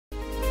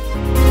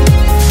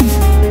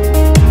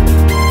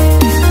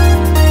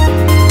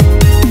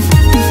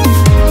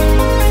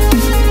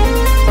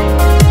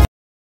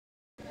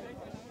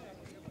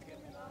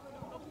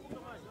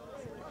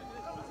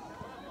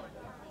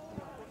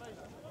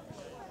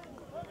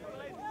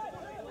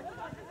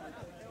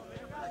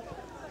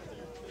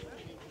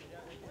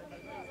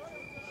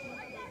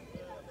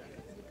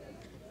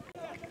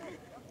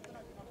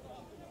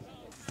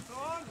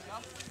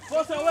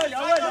Force away.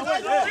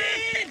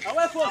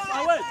 Away force,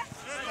 away.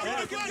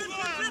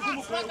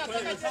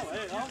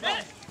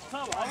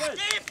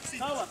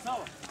 Sawa.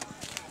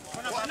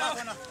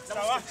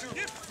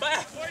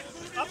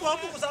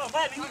 Hapo kuzaa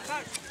mbaya ni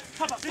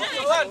kama.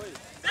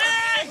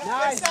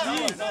 Nice.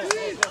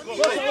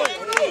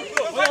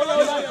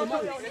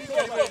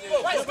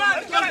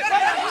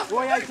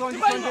 Oya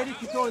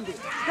itonde.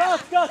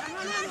 Cut.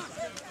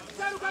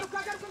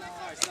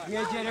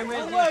 Yegere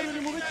mwegere ni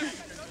mubiki.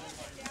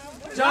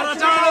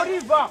 Jana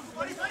Riva.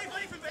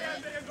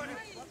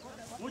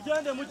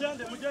 Mujende.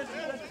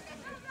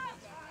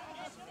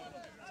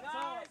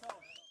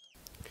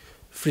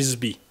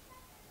 Frisbee.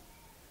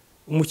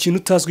 Umukino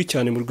utazwi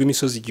cyane mu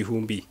rw'imisozi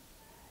igihumbi.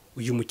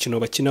 Uyu mukino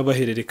bakina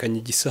bahererekanya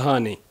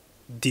igisahane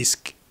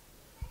disc.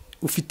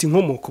 Ufite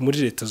inkomoko muri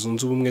Leta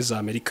Zunze Ubumwe za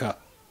Amerika.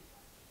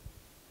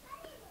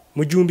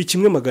 Mu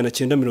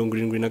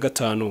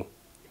 1975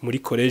 muri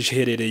college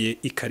iherereye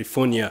i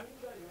California.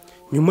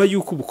 Nyuma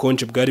y'uko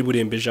ubukonje bwari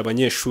burembeje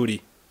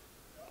abanyeshuri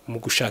mu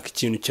gushaka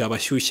ikintu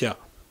cyabashyushya,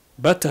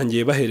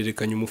 batangiye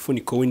bahererekanya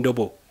umufuniko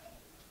w'indobo.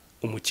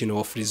 Umukino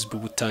wa Frisbee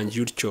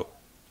butangiye utyo.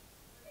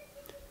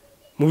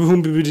 Mu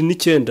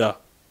 2009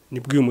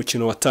 nibwo uyu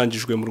mukino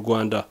watangijwe mu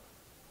Rwanda,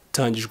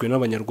 tangijwe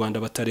n'abanyarwanda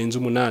batarenze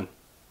 8.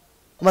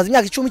 Umaze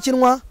imyaka 10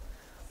 kinwa,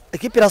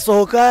 equipe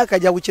irasohoka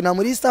kajya gukina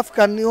muri East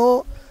Africa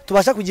niho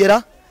tubasha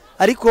kugera,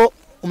 ariko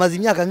umaze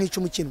imyaka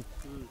nk'icumi kinwa.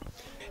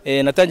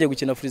 Natangiye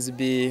gukina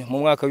Frisbee mu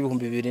mwaka wa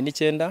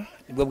 2009,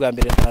 nibwo bwa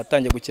mbere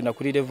natangiye gukina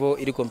kuri level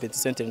iri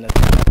competition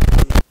international.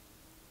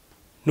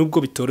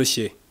 Nubwo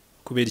bitoroshye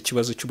kubera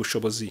ikibazo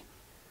cy'ubushobozi,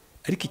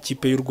 ariko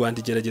ikipe y'u Rwanda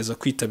igerageza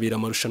kwitabira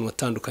amarushanwa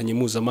atandukanye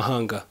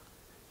mpuzamahanga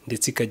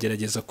ndetse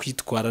ikagerageza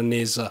kwitwara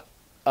neza.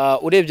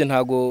 Urebye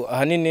ntago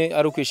ahanini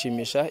ari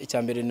ukwishimisha,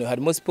 icyambere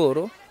harimo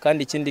siporo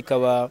kandi ikindi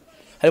kaba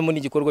harimo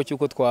n'igikorwa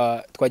cyuko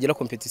twagira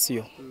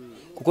competition.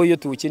 Kuko iyo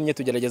tuwukinnye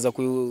tugerageza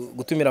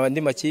gutumira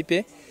abandi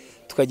makipe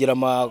tukagira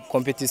ama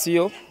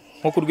competition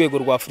nko ku rwego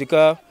rwa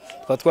Afrika.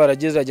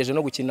 Twaragejeje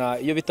no gukina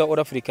iyo bita All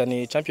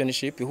African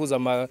Championship ihuza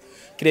ama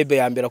club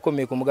ya mbere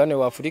akomeye ku mugabane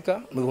wa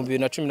Afrika. Mu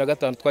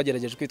 2015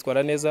 twagerageje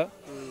kwitwara neza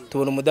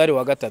tubona umudari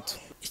wa 3.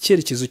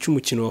 Icyerekezo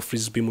cy'umukino wa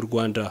Frisbee mu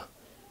Rwanda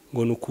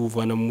ngo ni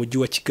ukuvana mu mujyi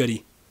wa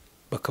Kigali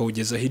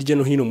bakawugeza hirya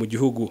no hino mu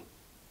gihugu,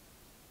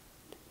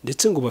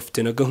 ndetse ngo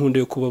bafite na gahunda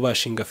yo kuba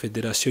bashinga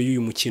federation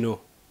y'uyu mukino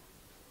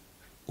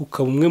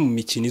ukaba umwe mu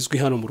mikino izwi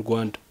hano mu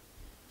Rwanda.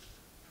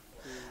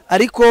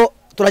 Ariko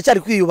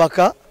turacyari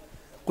kwiyubaka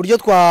kuryo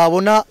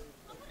twabona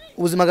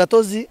ubuzima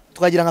gatozi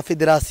twagira nka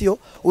federation,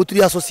 ubu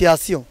turi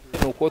association.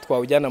 Nuko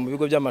twawujyana mu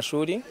bigo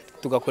by'amashuri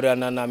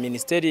tugakorana na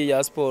Ministeri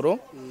ya Sport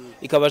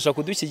ikabasha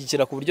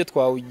kudushyigikira ku buryo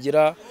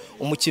twawugira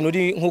umukino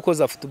uri nkuko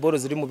za football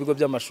ziri mu bigo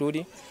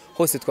by'amashuri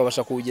hose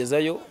twabasha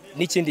kuwugezayo.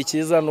 N'ikindi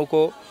cyiza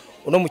nuko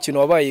uno mukino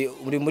wabaye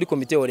muri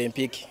komite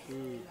olympique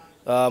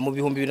mu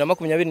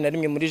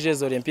 2021 muri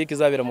Jeux Olympiques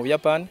izabera mu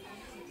Japan.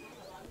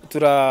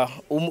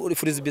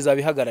 Frisbee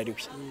zabihagarariwe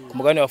ku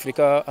mugabane wa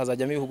Afrika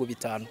hazajyamo ibihugu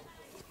 5.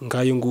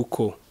 Ngayo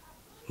nguko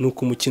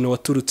nuko umukino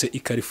waturutse i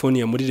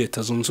California muri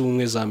Leta Zunze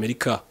Ubumwe za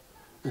Amerika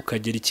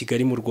ukagera i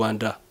Kigali mu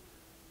Rwanda,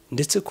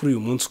 ndetse kuri uyu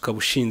munsi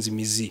ukabushinze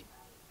imizi.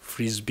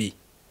 Frisbee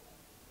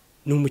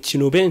ni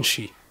umukino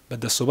benshi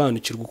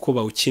badasobanukirwa uko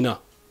bawukina,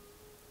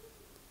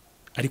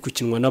 ariko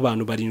ukinwa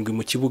n'abantu 7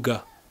 mu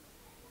kibuga.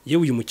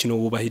 Yewe uyu mukino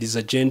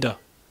wubahiriza gender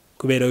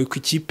kubera yuko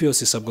ikipe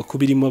yose isabwa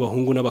kuba irimo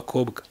abahungu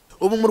n'abakobwa.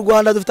 Ubu mu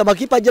Rwanda dufite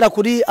amakipe agera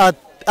kuri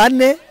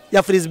 4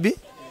 ya Frisbee,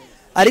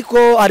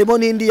 ariko harimo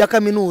n'indi ya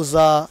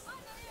kaminuza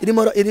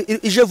irimo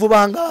ije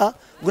vuba ngaha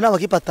ngo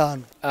n'amakipe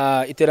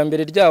 5.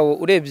 Iterambere ryawo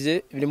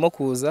urebye birimo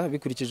kuza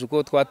bikurikije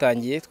uko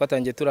twatangiye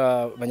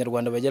tura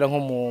abanyarwanda bagera nko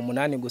mu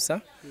 8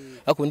 gusa,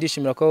 ariko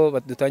ndishimira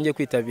ko dutangiye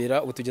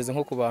kwitabira. Ubu tugeze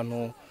nko ku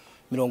bantu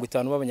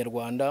 50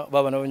 b'abanyarwanda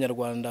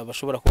n'abanyarwanda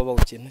bashobora kuba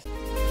bawukina.